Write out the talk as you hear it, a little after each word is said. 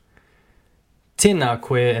Tēnā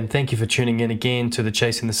koe, and thank you for tuning in again to the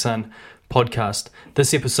Chasing the Sun podcast.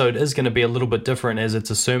 This episode is going to be a little bit different as it's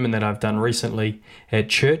a sermon that I've done recently at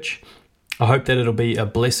church. I hope that it'll be a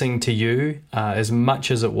blessing to you as much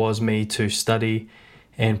as it was me to study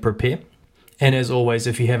and prepare. And as always,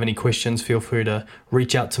 if you have any questions, feel free to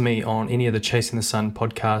reach out to me on any of the Chasing the Sun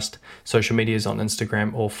podcast social medias on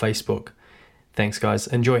Instagram or Facebook. Thanks, guys.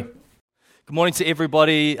 Enjoy. Good morning to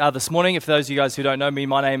everybody this morning. For those of you guys who don't know me,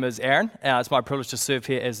 my name is Aaron. It's my privilege to serve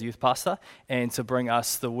here as the youth pastor and to bring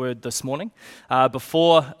us the word this morning.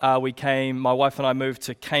 Before we came, my wife and I moved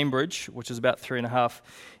to Cambridge, which is about 3.5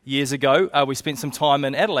 years ago. We spent some time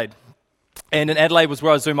in Adelaide. And in Adelaide was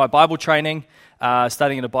where I was doing my Bible training,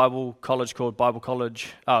 studying at a Bible college called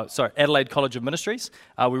Adelaide College of Ministries.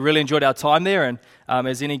 We really enjoyed our time there, and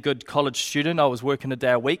as any good college student, I was working a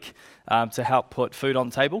day a week to help put food on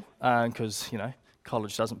the table, because,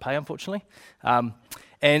 college doesn't pay, unfortunately.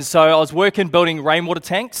 And so I was working building rainwater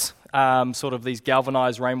tanks, sort of these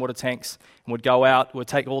galvanized rainwater tanks, and we'd go out, we'd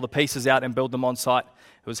take all the pieces out and build them on site.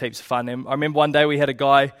 It was heaps of fun. And I remember one day we had a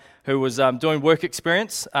guy who was doing work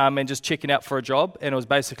experience and just checking out for a job, and it was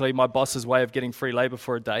basically my boss's way of getting free labour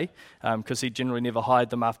for a day, because he generally never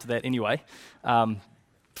hired them after that anyway.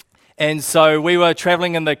 And so we were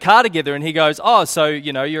travelling in the car together, and he goes, so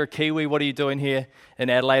you're a Kiwi, what are you doing here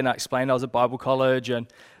in Adelaide? And I explained I was at Bible college, and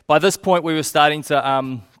by this point we were starting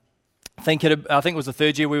to I think it was the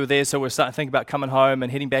third year we were there, so we were starting to think about coming home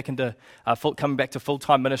and heading back into coming back to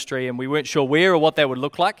full-time ministry, and we weren't sure where or what that would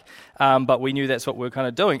look like, but we knew that's what we were kind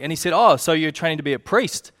of doing. And he said, so you're training to be a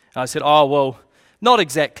priest? And I said, well, not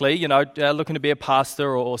exactly, looking to be a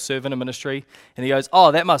pastor or serve in a ministry. And he goes,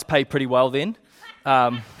 that must pay pretty well then.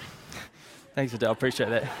 Thanks, Adele, I appreciate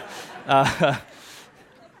that.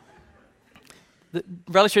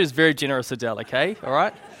 Raleigh Street is very generous, Adele, okay, all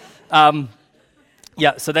right?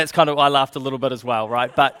 Yeah, so that's kind of, I laughed a little bit as well,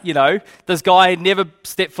 right? But, this guy had never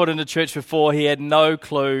stepped foot into church before. He had no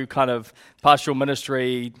clue, kind of pastoral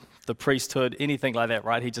ministry, the priesthood, anything like that,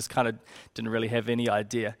 right? He just kind of didn't really have any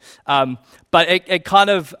idea. But it kind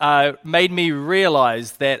of made me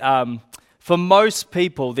realize that for most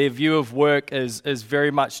people, their view of work is very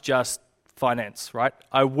much just finance, right?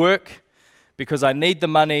 I work because I need the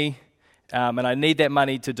money, and I need that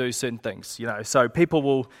money to do certain things, So people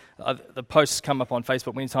will, the posts come up on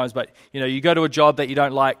Facebook many times, but, you go to a job that you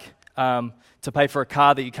don't like, to pay for a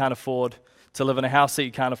car that you can't afford, to live in a house that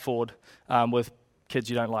you can't afford, with kids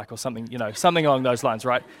you don't like or something, something along those lines,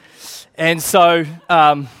 right? And so,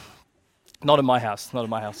 not in my house.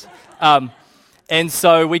 And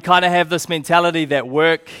so we kind of have this mentality that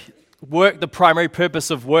work, the primary purpose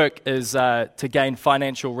of work is to gain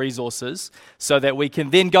financial resources so that we can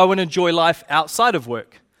then go and enjoy life outside of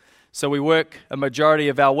work. So we work a majority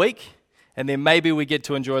of our week, and then maybe we get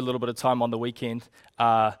to enjoy a little bit of time on the weekend,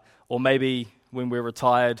 or maybe when we're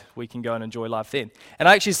retired, we can go and enjoy life then. And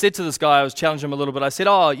I actually said to this guy, I was challenging him a little bit, I said,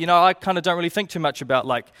 I kind of don't really think too much about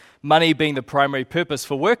money being the primary purpose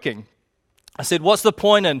for working. I said, what's the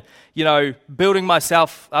point in, building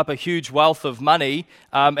myself up a huge wealth of money,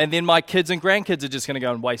 and then my kids and grandkids are just going to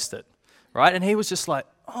go and waste it, right? And he was just like,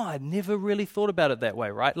 I never really thought about it that way,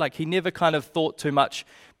 right? He never kind of thought too much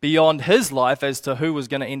beyond his life as to who was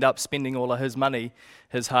going to end up spending all of his money,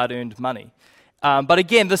 his hard-earned money. But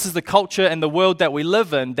again, this is the culture and the world that we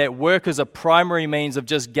live in, that work is a primary means of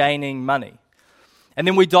just gaining money. And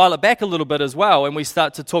then we dial it back a little bit as well, and we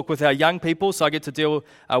start to talk with our young people. So I get to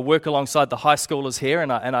work alongside the high schoolers here,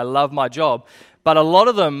 and I love my job. But a lot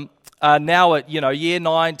of them are now at year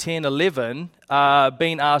 9, 10, 11,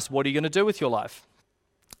 being asked, what are you going to do with your life?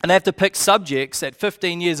 And they have to pick subjects at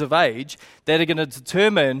 15 years of age that are going to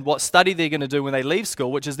determine what study they're going to do when they leave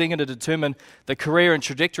school, which is then going to determine the career and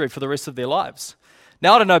trajectory for the rest of their lives.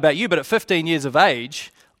 Now, I don't know about you, but at 15 years of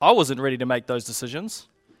age, I wasn't ready to make those decisions.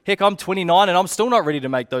 Heck, I'm 29 and I'm still not ready to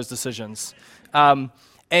make those decisions. And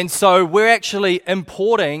so we're actually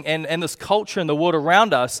importing, and this culture and the world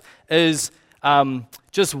around us is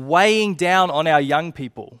just weighing down on our young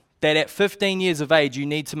people, that at 15 years of age, you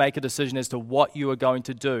need to make a decision as to what you are going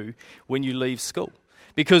to do when you leave school.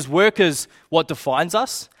 Because work is what defines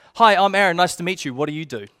us. Hi, I'm Aaron, nice to meet you. What do you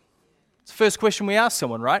do? It's the first question we ask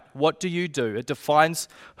someone, right? What do you do? It defines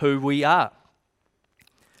who we are.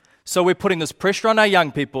 So we're putting this pressure on our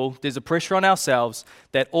young people, there's a pressure on ourselves,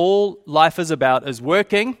 that all life is about is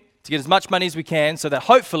working to get as much money as we can, so that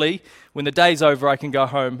hopefully, when the day's over, I can go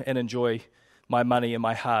home and enjoy my money and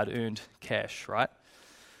my hard-earned cash, right?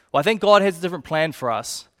 Well, I think God has a different plan for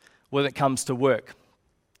us when it comes to work.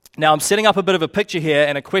 Now, I'm setting up a bit of a picture here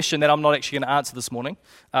and a question that I'm not actually going to answer this morning,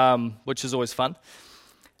 which is always fun.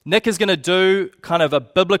 Nick is going to do kind of a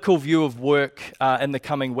biblical view of work in the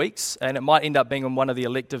coming weeks, and it might end up being on one of the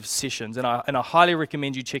elective sessions, and I highly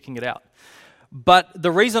recommend you checking it out. But the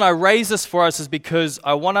reason I raise this for us is because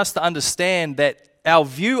I want us to understand that our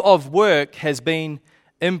view of work has been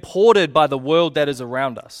imported by the world that is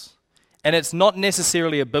around us. And it's not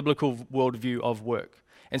necessarily a biblical worldview of work.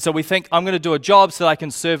 And so we think, I'm going to do a job so that I can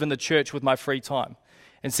serve in the church with my free time.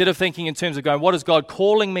 Instead of thinking in terms of going, what is God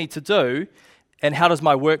calling me to do, and how does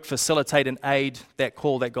my work facilitate and aid that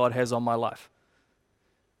call that God has on my life?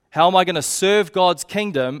 How am I going to serve God's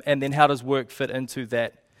kingdom, and then how does work fit into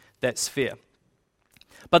that sphere?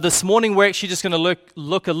 But this morning we're actually just going to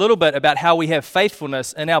look a little bit about how we have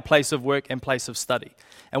faithfulness in our place of work and place of study.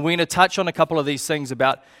 And we're going to touch on a couple of these things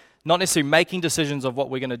about not necessarily making decisions of what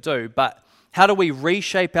we're going to do, but how do we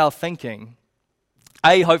reshape our thinking,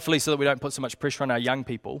 A, hopefully so that we don't put so much pressure on our young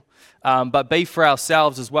people, but B, for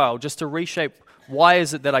ourselves as well, just to reshape why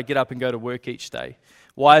is it that I get up and go to work each day?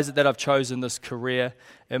 Why is it that I've chosen this career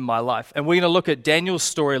in my life? And we're going to look at Daniel's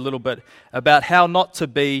story a little bit about how not to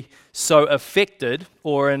be so affected,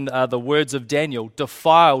 or in the words of Daniel,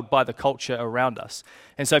 defiled by the culture around us.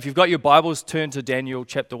 And so if you've got your Bibles, turn to Daniel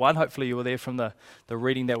chapter 1. Hopefully you were there from the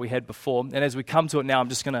reading that we had before. And as we come to it now, I'm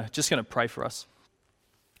just going to pray for us.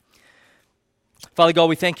 Father God,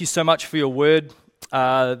 we thank you so much for your word.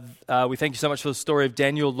 We thank you so much for the story of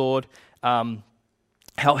Daniel, Lord,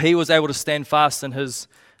 how he was able to stand fast in his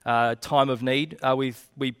time of need.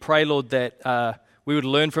 We pray, Lord, that we would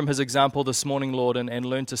learn from his example this morning, Lord, and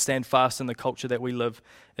learn to stand fast in the culture that we live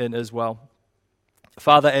in as well.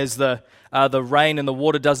 Father, as the rain and the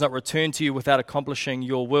water does not return to you without accomplishing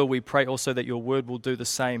your will, we pray also that your word will do the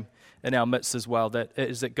same in our midst as well, that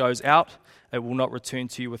as it goes out, it will not return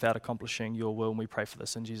to you without accomplishing your will, and we pray for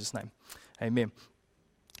this in Jesus' name. Amen.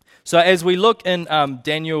 So as we look in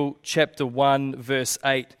Daniel chapter 1, verse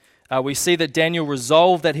 8, we see that Daniel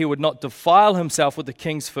resolved that he would not defile himself with the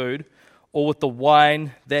king's food or with the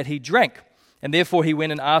wine that he drank. And therefore he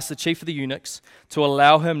went and asked the chief of the eunuchs to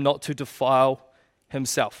allow him not to defile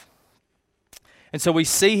himself. And so we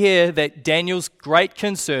see here that Daniel's great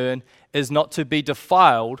concern is not to be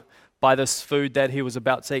defiled by this food that he was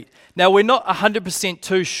about to eat. Now, we're not 100%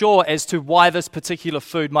 too sure as to why this particular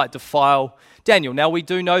food might defile Daniel. Now, we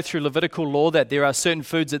do know through Levitical law that there are certain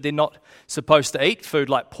foods that they're not supposed to eat, food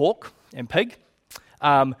like pork and pig.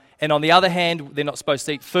 And on the other hand, they're not supposed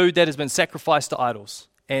to eat food that has been sacrificed to idols.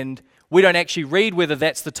 And we don't actually read whether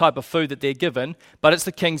that's the type of food that they're given, but it's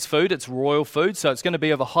the king's food, it's royal food, so it's going to be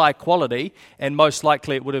of a high quality, and most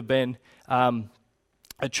likely it would have been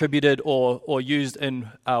attributed or used in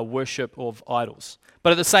worship of idols.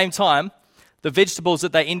 But at the same time, the vegetables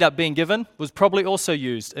that they end up being given was probably also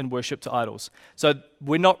used in worship to idols. So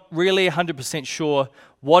we're not really 100% sure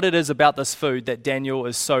what it is about this food that Daniel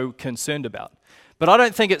is so concerned about. But I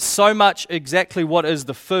don't think it's so much exactly what is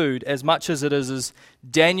the food as much as it is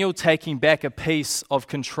Daniel taking back a piece of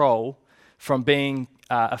control from being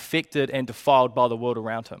affected and defiled by the world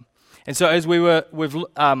around him. And so as we've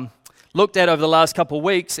looked at over the last couple of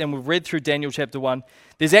weeks, and we've read through Daniel chapter 1,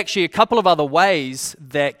 there's actually a couple of other ways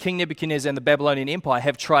that King Nebuchadnezzar and the Babylonian Empire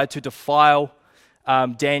have tried to defile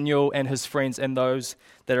Daniel and his friends and those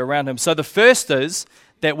that are around him. So the first is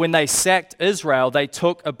that when they sacked Israel, they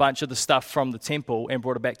took a bunch of the stuff from the temple and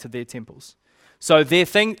brought it back to their temples. So their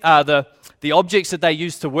thing, the objects that they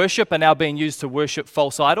used to worship are now being used to worship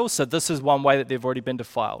false idols. So this is one way that they've already been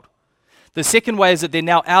defiled. The second way is that they're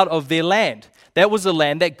now out of their land. That was the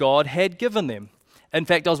land that God had given them. In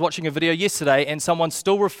fact, I was watching a video yesterday and someone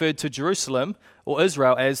still referred to Jerusalem or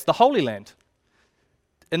Israel as the Holy Land.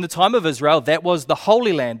 In the time of Israel, that was the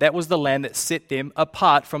Holy Land. That was the land that set them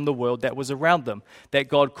apart from the world that was around them, that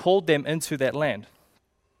God called them into that land.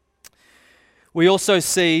 We also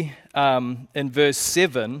see in verse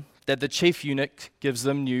 7 that the chief eunuch gives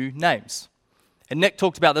them new names. And Nick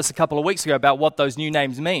talked about this a couple of weeks ago about what those new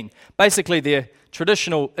names mean. Basically, their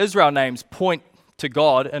traditional Israel names point to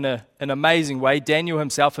God in an amazing way. Daniel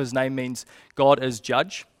himself, his name means God is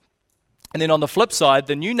judge. And then on the flip side,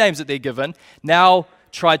 the new names that they're given now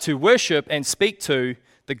try to worship and speak to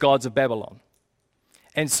the gods of Babylon.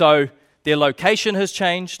 And so their location has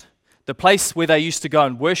changed, the place where they used to go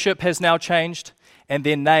and worship has now changed, and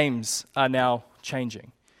their names are now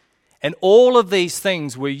changing. And all of these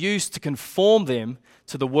things were used to conform them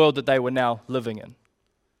to the world that they were now living in,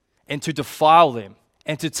 and to defile them,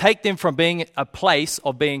 and to take them from being a place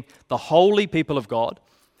of being the holy people of God,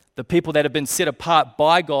 the people that have been set apart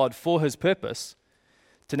by God for his purpose,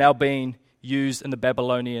 to now being used in the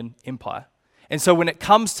Babylonian Empire. And so when it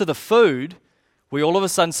comes to the food, we all of a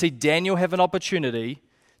sudden see Daniel have an opportunity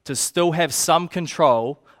to still have some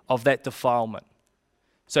control of that defilement.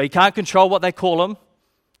 So he can't control what they call him.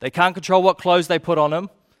 They can't control what clothes they put on him.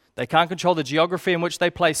 They can't control the geography in which they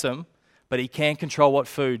place him, but he can control what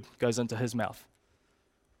food goes into his mouth.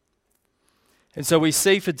 And so we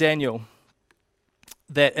see for Daniel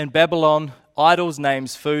that in Babylon, idols,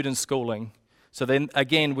 names, food, and schooling. So then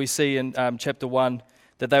again, we see in chapter 1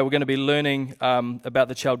 that they were going to be learning about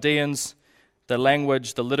the Chaldeans, the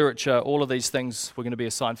language, the literature, all of these things were going to be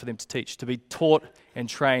assigned for them to teach, to be taught and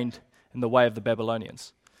trained in the way of the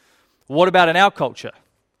Babylonians. What about in our culture?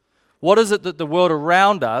 What is it that the world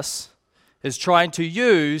around us is trying to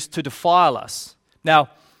use to defile us? Now,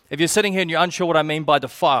 if you're sitting here and you're unsure what I mean by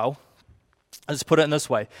defile, let's put it in this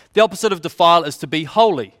way. The opposite of defile is to be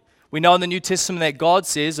holy. We know in the New Testament that God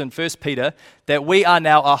says in 1 Peter that we are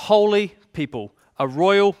now a holy people, a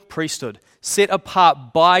royal priesthood, set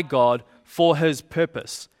apart by God for his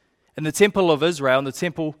purpose. In the temple of Israel, in the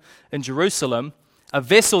temple in Jerusalem, a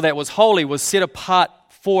vessel that was holy was set apart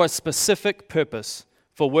for a specific purpose,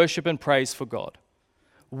 for worship and praise for God.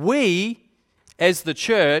 We, as the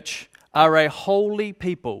church, are a holy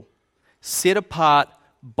people, set apart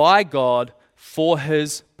by God for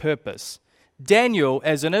his purpose. Daniel,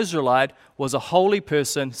 as an Israelite, was a holy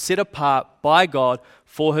person set apart by God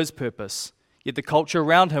for his purpose. Yet the culture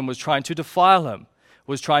around him was trying to defile him,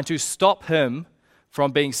 was trying to stop him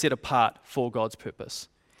from being set apart for God's purpose.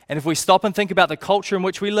 And if we stop and think about the culture in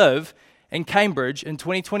which we live in Cambridge in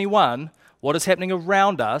 2021, what is happening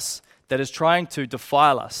around us that is trying to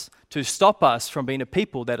defile us, to stop us from being a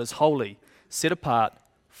people that is holy, set apart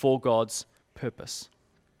for God's purpose.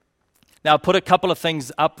 Now, I put a couple of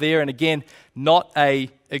things up there, and again, not a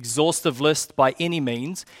exhaustive list by any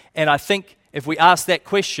means, and I think if we ask that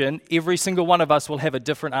question, every single one of us will have a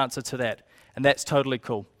different answer to that, and that's totally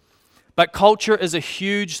cool. But culture is a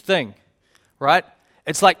huge thing, right?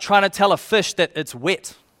 It's like trying to tell a fish that it's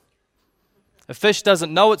wet. A fish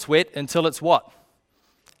doesn't know it's wet until it's what?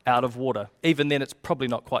 Out of water. Even then, it's probably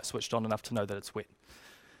not quite switched on enough to know that it's wet.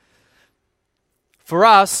 For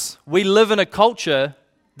us, we live in a culture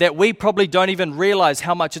that we probably don't even realize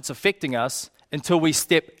how much it's affecting us until we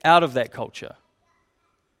step out of that culture.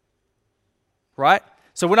 Right?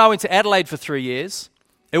 So when I went to Adelaide for 3 years,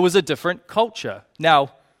 it was a different culture.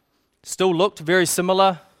 Now, still looked very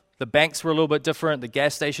similar. The banks were a little bit different. The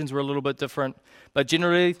gas stations were a little bit different. But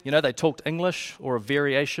generally, they talked English or a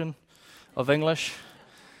variation of English.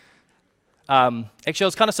 Actually, I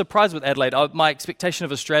was kind of surprised with Adelaide. My expectation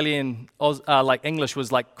of Australian English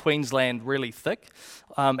was like Queensland, really thick.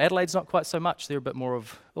 Adelaide's not quite so much. They're a bit more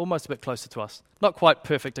of, almost a bit closer to us. Not quite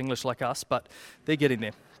perfect English like us, but they're getting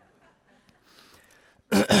there.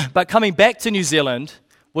 But coming back to New Zealand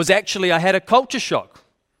was actually, I had a culture shock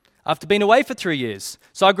after being away for 3 years.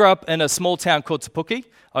 So I grew up in a small town called Te Puke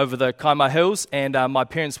over the Kaimai Hills, and my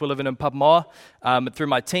parents were living in Papamoa through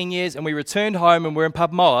my teen years, and we returned home and we're in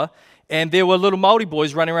Papamoa, and there were little Māori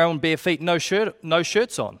boys running around with bare feet, no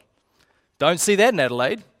shirts on. Don't see that in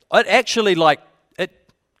Adelaide. It actually, it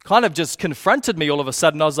kind of just confronted me all of a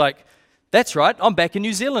sudden. I was like, that's right, I'm back in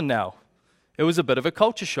New Zealand now. It was a bit of a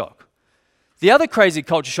culture shock. The other crazy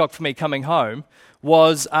culture shock for me coming home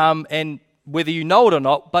was, and whether you know it or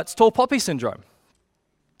not, but it's tall poppy syndrome.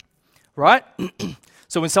 Right?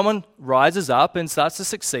 So when someone rises up and starts to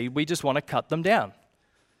succeed, we just want to cut them down.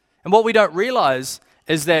 And what we don't realize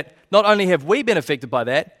is that not only have we been affected by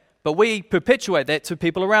that, but we perpetuate that to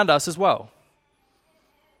people around us as well.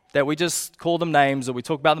 That we just call them names, or we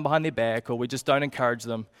talk about them behind their back, or we just don't encourage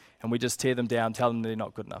them, and we just tear them down, tell them they're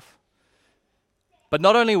not good enough. But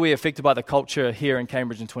not only are we affected by the culture here in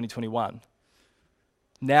Cambridge in 2021,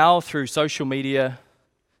 now through social media,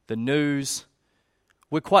 the news,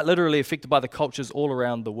 we're quite literally affected by the cultures all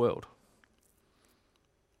around the world.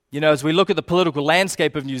 As we look at the political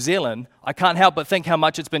landscape of New Zealand, I can't help but think how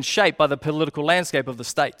much it's been shaped by the political landscape of the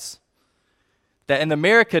States. That in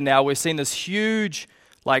America now, we're seeing this huge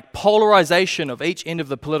polarization of each end of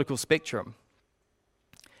the political spectrum.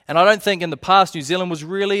 And I don't think in the past New Zealand was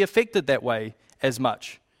really affected that way as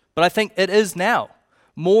much. But I think it is now.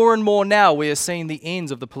 More and more now we are seeing the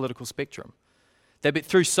ends of the political spectrum. That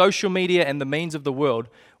through social media and the means of the world,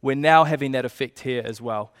 we're now having that effect here as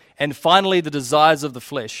well. And finally, the desires of the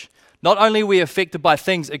flesh. Not only are we affected by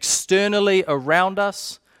things externally around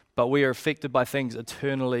us, but we are affected by things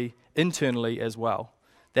internally as well.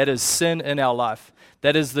 That is sin in our life.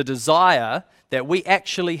 That is the desire that we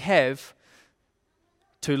actually have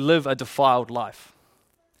to live a defiled life.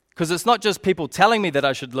 Because it's not just people telling me that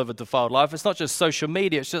I should live a defiled life. It's not just social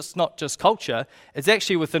media. It's just not just culture. It's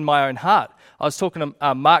actually within my own heart. I was talking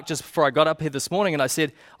to Mark just before I got up here this morning, and I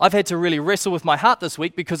said, I've had to really wrestle with my heart this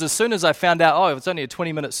week because as soon as I found out, it's only a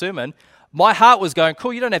 20-minute sermon, my heart was going,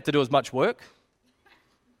 cool, you don't have to do as much work.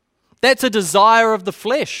 That's a desire of the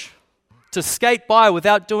flesh, to skate by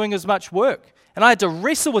without doing as much work. And I had to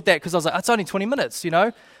wrestle with that because I was like, it's only 20 minutes,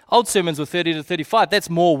 Old sermons were 30 to 35.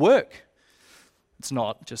 That's more work. It's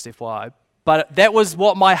not, just FYI. But that was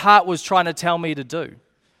what my heart was trying to tell me to do.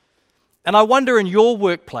 And I wonder in your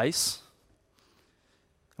workplace,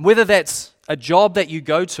 whether that's a job that you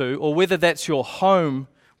go to or whether that's your home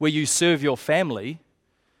where you serve your family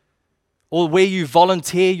or where you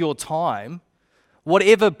volunteer your time,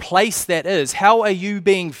 whatever place that is, how are you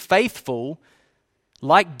being faithful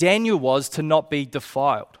like Daniel was to not be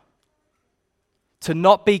defiled? To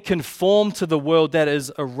not be conformed to the world that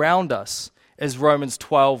is around us, as Romans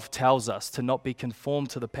 12 tells us, to not be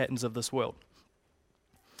conformed to the patterns of this world.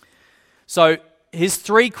 So here's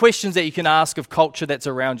 3 questions that you can ask of culture that's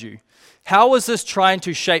around you. How is this trying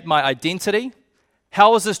to shape my identity?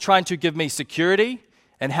 How is this trying to give me security?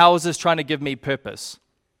 And how is this trying to give me purpose?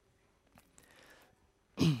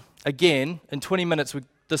 Again, in 20 minutes,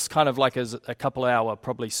 this kind of like is a couple hour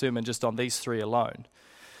probably sermon just on these 3 alone.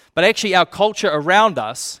 But actually our culture around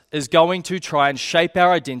us is going to try and shape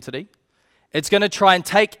our identity. It's going to try and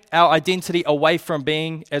take our identity away from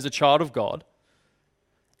being as a child of God.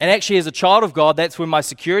 And actually as a child of God, that's where my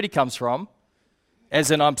security comes from.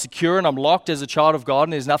 As in I'm secure and I'm locked as a child of God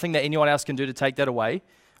and there's nothing that anyone else can do to take that away.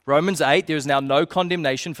 Romans 8, there is now no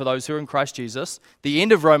condemnation for those who are in Christ Jesus. The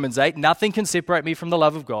end of Romans 8, nothing can separate me from the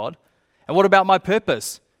love of God. And what about my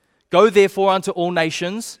purpose? Go therefore unto all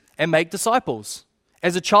nations and make disciples.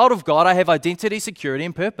 As a child of God, I have identity, security,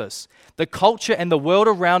 and purpose. The culture and the world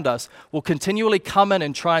around us will continually come in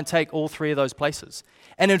and try and take all 3 of those places.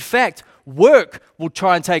 And in fact, work will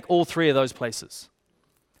try and take all 3 of those places.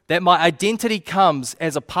 That my identity comes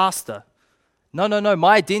as a pastor. No.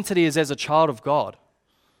 My identity is as a child of God.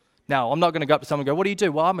 Now, I'm not going to go up to someone and go, what do you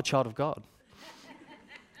do? Well, I'm a child of God.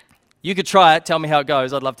 You could try it. Tell me how it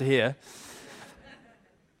goes. I'd love to hear.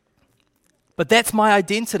 But that's my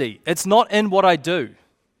identity. It's not in what I do.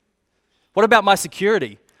 What about my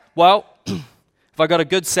security? Well, if I got a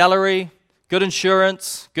good salary, good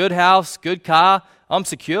insurance, good house, good car, I'm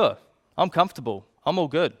secure. I'm comfortable. I'm all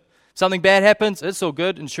good. Something bad happens, it's all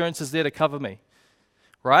good. Insurance is there to cover me.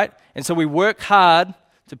 Right? And so we work hard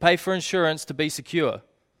to pay for insurance to be secure.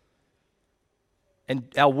 And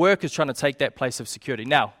our work is trying to take that place of security.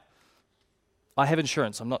 Now, I have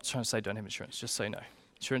insurance. I'm not trying to say don't have insurance, just so you know.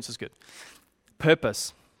 Insurance is good.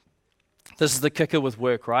 Purpose. This is the kicker with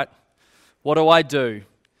work, right? What do I do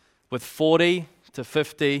with 40 to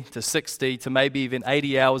 50 to 60 to maybe even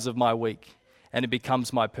 80 hours of my week, and it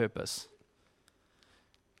becomes my purpose?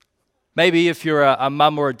 Maybe if you're a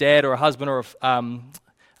mum or a dad or a husband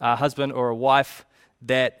or a wife,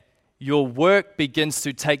 that your work begins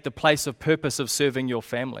to take the place of purpose of serving your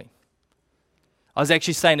family. I was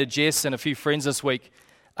actually saying to Jess and a few friends this week,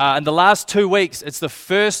 in the last 2 weeks, it's the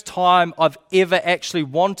first time I've ever actually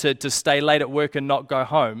wanted to stay late at work and not go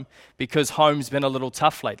home because home's been a little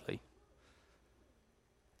tough lately.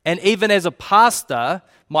 And even as a pastor,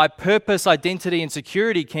 my purpose, identity, and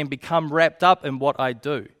security can become wrapped up in what I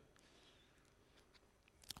do.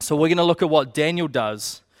 So we're going to look at what Daniel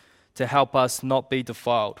does to help us not be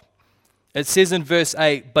defiled. It says in verse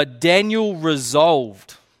 8, but Daniel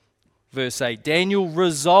resolved, verse 8, Daniel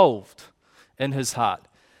resolved in his heart.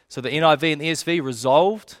 So the NIV and the ESV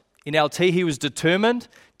resolved. NLT, he was determined.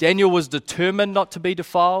 Daniel was determined not to be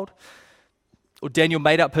defiled. Or Daniel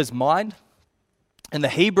made up his mind. In the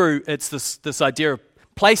Hebrew, it's this idea of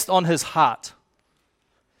placed on his heart.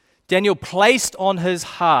 Daniel placed on his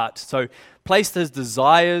heart, so placed his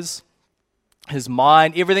desires, his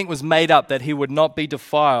mind, everything was made up that he would not be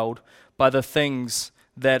defiled by the things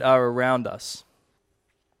that are around us.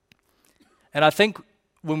 And I think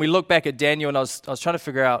when we look back at Daniel, and I was trying to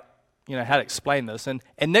figure out, how to explain this, and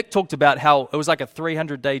Nick talked about how it was like a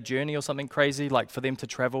 300-day journey or something crazy, like for them to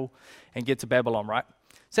travel and get to Babylon, right?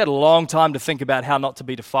 It's had a long time to think about how not to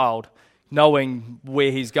be defiled, knowing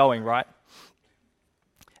where he's going, right?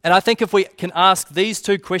 And I think if we can ask these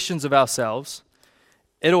 2 questions of ourselves,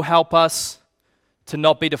 it'll help us to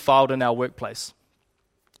not be defiled in our workplace.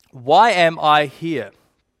 Why am I here?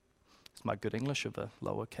 It's my good English of a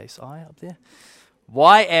lowercase I up there.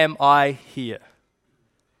 Why am I here?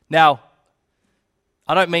 Now,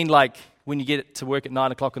 I don't mean like when you get to work at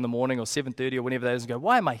 9 o'clock in the morning or 7:30 or whenever that is and go,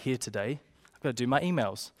 why am I here today? I've got to do my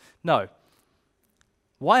emails. No.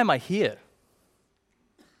 Why am I here?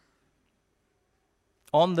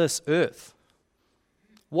 on this earth?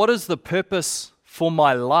 What is the purpose for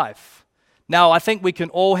my life? Now, I think we can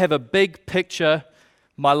all have a big picture.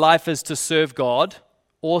 My life is to serve God.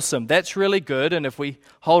 Awesome. That's really good. And if we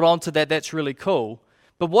hold on to that, that's really cool.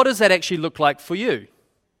 But what does that actually look like for you?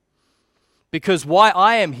 Because why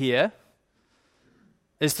I am here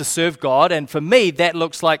is to serve God. And for me, that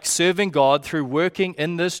looks like serving God through working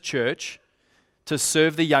in this church to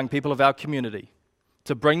serve the young people of our community,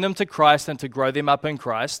 to bring them to Christ and to grow them up in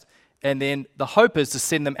Christ. And then the hope is to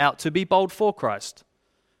send them out to be bold for Christ.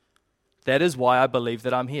 That is why I believe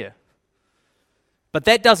that I'm here. But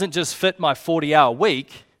that doesn't just fit my 40-hour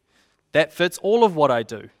week. That fits all of what I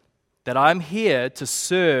do. That I'm here to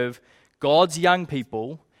serve God's young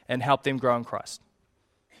people and help them grow in Christ.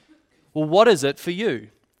 Well, what is it for you?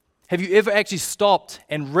 Have you ever actually stopped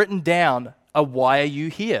and written down a why are you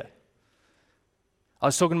here? I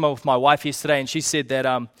was talking with my wife yesterday, and she said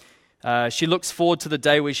that she looks forward to the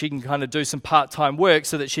day where she can kind of do some part-time work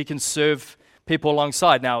so that she can serve people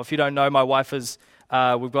alongside. Now, if you don't know, my wife is,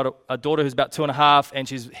 we've got a daughter who's about 2.5, and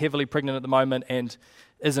she's heavily pregnant at the moment and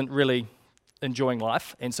isn't really enjoying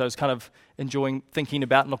life, and so is kind of enjoying thinking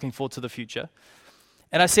about and looking forward to the future.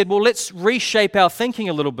 And I said, well, let's reshape our thinking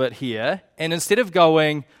a little bit here, and instead of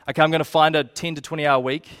going, okay, I'm going to find a 10 to 20 hour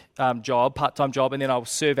week job, part-time job, and then I'll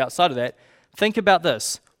serve outside of that, think about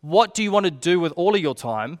this. What do you want to do with all of your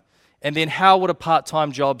time, and then how would a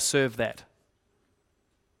part-time job serve that?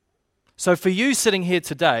 So for you sitting here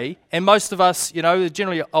today, and most of us,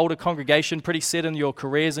 generally an older congregation, pretty set in your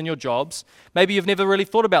careers and your jobs, maybe you've never really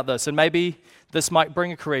thought about this, and maybe this might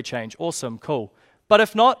bring a career change. Awesome, cool. But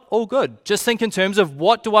if not, all good. Just think in terms of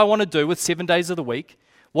what do I want to do with 7 days of the week?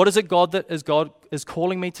 What is it God is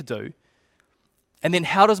calling me to do? And then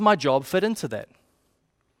how does my job fit into that?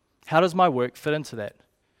 How does my work fit into that?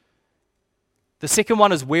 The second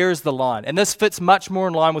one is, where is the line? And this fits much more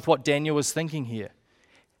in line with what Daniel was thinking here.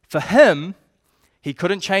 For him, he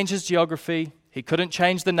couldn't change his geography. He couldn't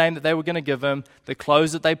change the name that they were going to give him, the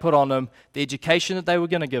clothes that they put on him, the education that they were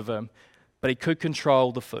going to give him, but he could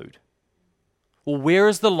control the food. Well, where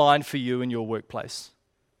is the line for you in your workplace?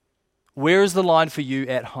 Where is the line for you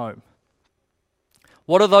at home?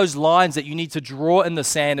 What are those lines that you need to draw in the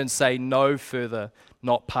sand and say, no further,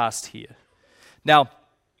 not past here? Now,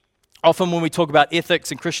 often when we talk about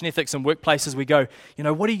ethics and Christian ethics in workplaces, we go,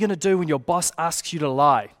 what are you going to do when your boss asks you to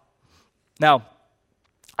lie? Now,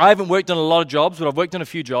 I haven't worked in a lot of jobs, but I've worked in a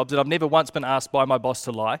few jobs, and I've never once been asked by my boss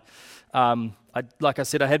to lie. Like I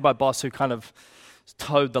said, I had my boss who kind of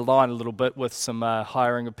towed the line a little bit with some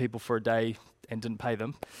hiring of people for a day and didn't pay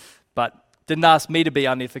them, but didn't ask me to be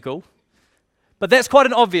unethical. But that's quite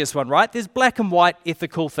an obvious one, right? There's black and white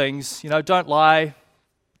ethical things. Don't lie,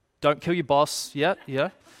 don't kill your boss. Yeah.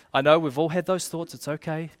 I know we've all had those thoughts. It's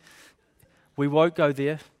okay. We won't go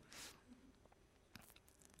there.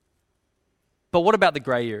 But what about the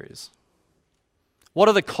gray areas? What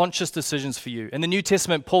are the conscious decisions for you? In the New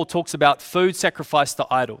Testament, Paul talks about food sacrificed to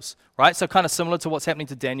idols, right? So kind of similar to what's happening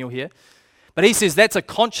to Daniel here. But he says that's a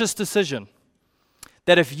conscious decision.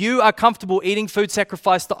 That if you are comfortable eating food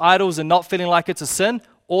sacrificed to idols and not feeling like it's a sin,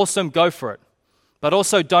 awesome, go for it. But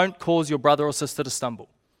also don't cause your brother or sister to stumble.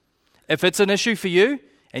 If it's an issue for you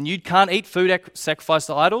and you can't eat food sacrificed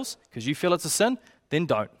to idols because you feel it's a sin, then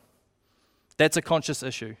don't. That's a conscious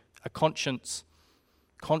issue. A conscience,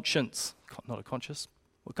 not a conscious,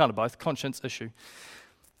 well, kind of both, conscience issue.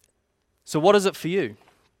 So what is it for you?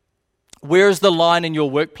 Where is the line in your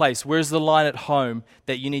workplace? Where is the line at home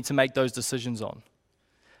that you need to make those decisions on?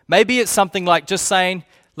 Maybe it's something like just saying,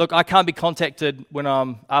 look, I can't be contacted when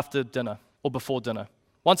I'm after dinner or before dinner.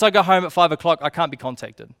 Once I go home at 5 o'clock, I can't be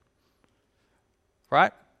contacted.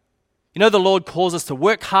 Right? The Lord calls us to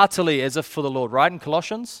work heartily as if for the Lord, right, in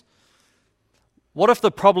Colossians? What if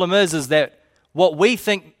the problem is that what we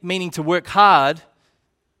think meaning to work hard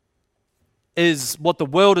is what the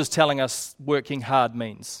world is telling us working hard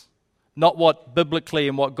means, not what biblically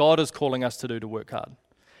and what God is calling us to do to work hard?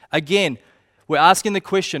 Again, we're asking the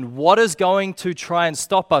question, what is going to try and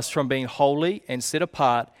stop us from being holy and set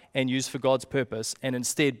apart and used for God's purpose and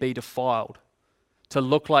instead be defiled, to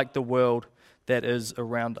look like the world that is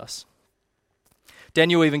around us?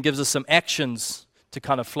 Daniel even gives us some actions to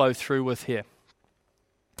kind of flow through with here.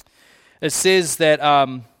 It says that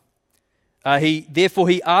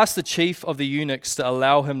he asked the chief of the eunuchs to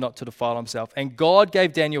allow him not to defile himself. And God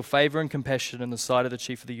gave Daniel favor and compassion in the sight of the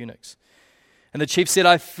chief of the eunuchs. And the chief said,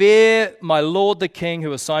 I fear my lord the king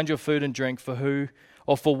who assigned your food and drink, for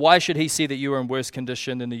why should he see that you are in worse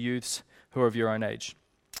condition than the youths who are of your own age?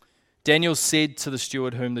 Daniel said to the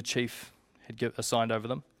steward whom the chief had assigned over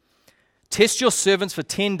them, test your servants for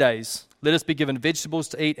 10 days. Let us be given vegetables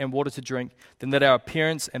to eat and water to drink. Then let our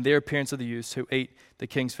appearance and their appearance of the youths who eat the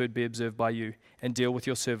king's food be observed by you, and deal with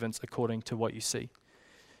your servants according to what you see.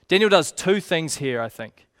 Daniel does two things here, I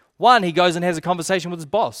think. One, he goes and has a conversation with his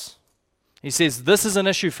boss. He says, this is an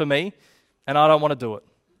issue for me, and I don't want to do it.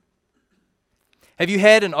 Have you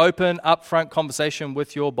had an open, upfront conversation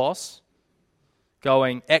with your boss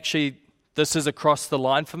going, actually, this is across the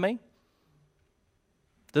line for me?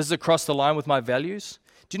 This is across the line with my values?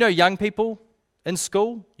 Do you know young people in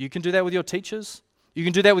school? You can do that with your teachers. You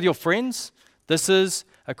can do that with your friends. This is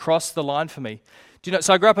across the line for me. Do you know?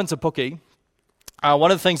 So I grew up in Te Puke.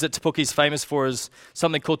 One of the things that Te Puke is famous for is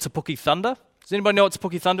something called Te Puke Thunder. Does anybody know what Te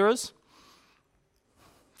Puke Thunder is?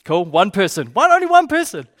 Cool. Only one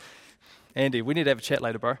person. Andy, we need to have a chat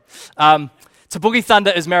later, bro. Te Puke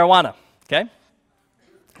Thunder is marijuana. Okay.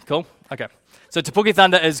 Cool. Okay. So Te Puke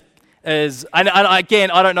Thunder is and again,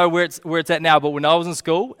 I don't know where it's at now, but when I was in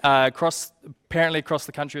school, apparently across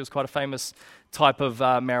the country, it was quite a famous type of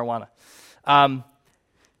marijuana.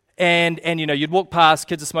 And you know, you'd walk past,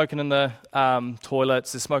 kids are smoking in the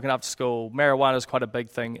toilets, they're smoking after school. Marijuana is quite a big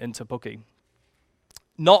thing in Te Puke.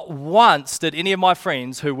 Not once did any of my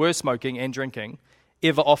friends who were smoking and drinking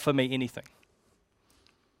ever offer me anything.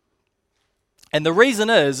 And the reason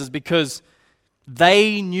is because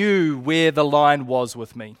they knew where the line was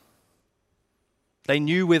with me. They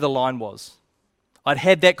knew where the line was. I'd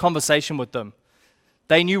had that conversation with them.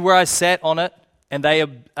 They knew where I sat on it, and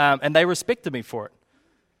they respected me for it.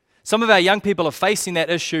 Some of our young people are facing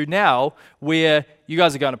that issue now where you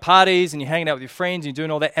guys are going to parties and you're hanging out with your friends and you're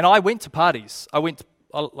doing all that. And I went to parties. I went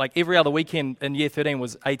like every other weekend in year 13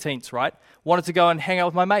 was 18th, right? Wanted to go and hang out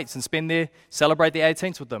with my mates and celebrate the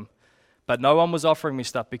 18th with them. But no one was offering me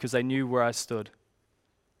stuff because they knew where I stood.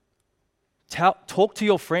 Talk to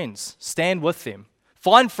your friends. Stand with them.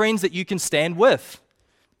 Find friends that you can stand with.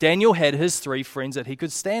 Daniel had his 3 friends that he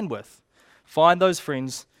could stand with. Find those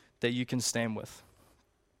friends that you can stand with.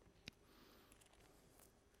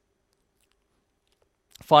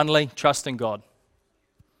 Finally, trust in God.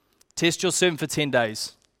 Test your servant for 10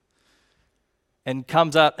 days. And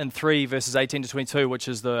comes out in 3 verses 18 to 22, which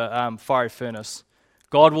is the fiery furnace.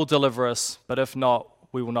 God will deliver us, but if not,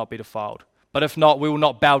 we will not be defiled. But if not, we will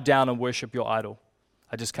not bow down and worship your idol.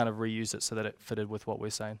 I just kind of reused it so that it fitted with what we're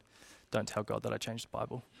saying. Don't tell God that I changed the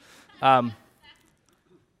Bible.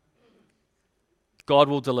 God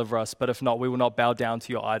will deliver us, but if not, we will not bow down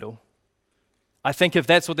to your idol. I think if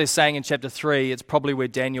that's what they're saying in chapter 3, it's probably where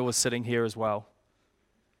Daniel was sitting here as well.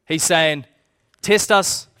 He's saying, test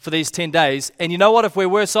us for these 10 days, and you know what? If we're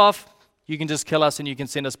worse off, you can just kill us and you can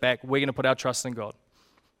send us back. We're going to put our trust in God.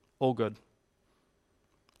 All good.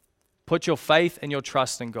 Put your faith and your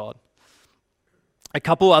trust in God. A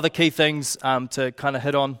couple other key things to kind of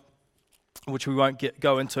hit on, which we won't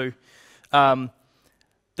go into. The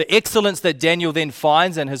excellence that Daniel then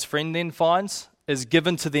finds and his friend then finds is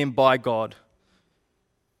given to them by God.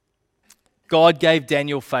 God gave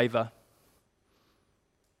Daniel favor.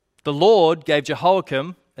 The Lord gave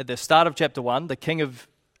Jehoiakim, at the start of chapter 1, the king of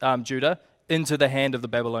Judah, into the hand of the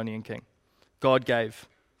Babylonian king. God gave.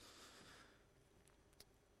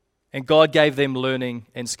 And God gave them learning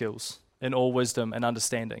and skills in all wisdom and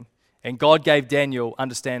understanding. And God gave Daniel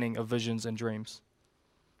understanding of visions and dreams.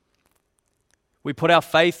 We put our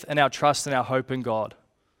faith and our trust and our hope in God.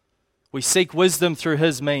 We seek wisdom through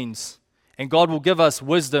His means. And God will give us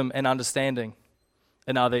wisdom and understanding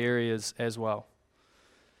in other areas as well.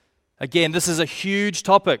 Again, this is a huge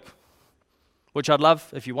topic, which I'd love,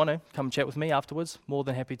 if you want to, come chat with me afterwards. More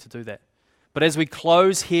than happy to do that. But as we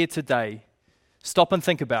close here today, stop and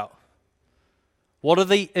think about, what are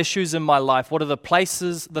the issues in my life? What are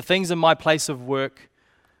the things in my place of work,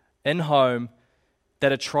 in home,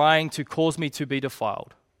 that are trying to cause me to be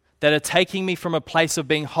defiled? That are taking me from a place of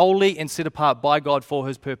being holy and set apart by God for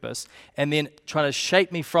His purpose, and then trying to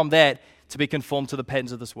shape me from that to be conformed to the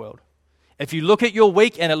patterns of this world. If you look at your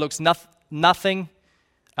week and it looks nothing,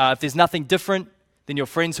 if there's nothing different than your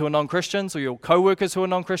friends who are non-Christians or your co-workers who are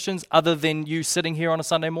non-Christians, other than you sitting here on a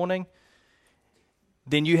Sunday morning,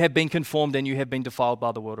 then you have been conformed and you have been defiled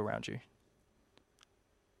by the world around you.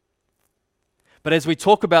 But as we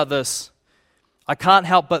talk about this, I can't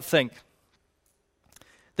help but think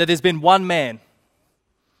that there's been one man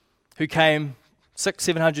who came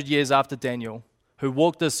 600-700 years after Daniel, who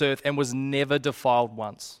walked this earth and was never defiled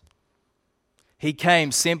once. He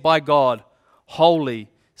came sent by God, holy,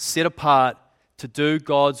 set apart to do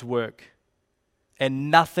God's work, and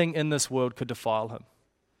nothing in this world could defile him.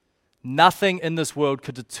 Nothing in this world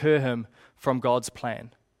could deter him from God's plan.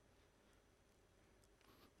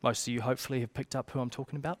 Most of you hopefully have picked up who I'm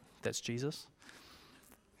talking about. That's Jesus.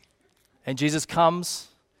 And Jesus comes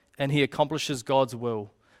and he accomplishes God's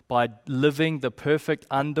will by living the perfect,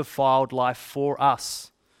 undefiled life for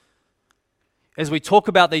us. As we talk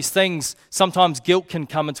about these things, sometimes guilt can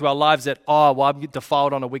come into our lives that, I'm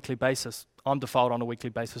defiled on a weekly basis. I'm defiled on a weekly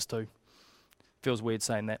basis too. Feels weird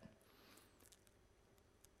saying that.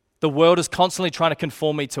 The world is constantly trying to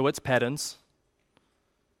conform me to its patterns.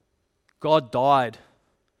 God died.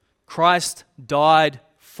 Christ died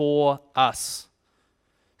for us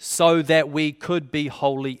so that we could be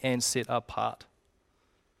holy and set apart.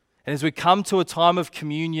 And as we come to a time of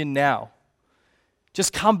communion now,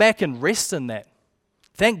 just come back and rest in that.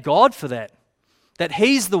 Thank God for that. That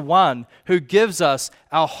He's the one who gives us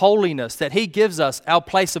our holiness, that He gives us our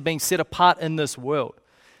place of being set apart in this world.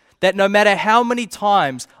 That no matter how many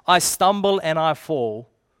times I stumble and I fall,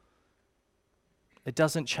 it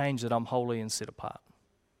doesn't change that I'm holy and set apart.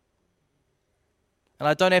 And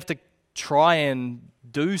I don't have to try and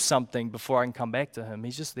do something before I can come back to Him.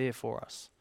 He's just there for us.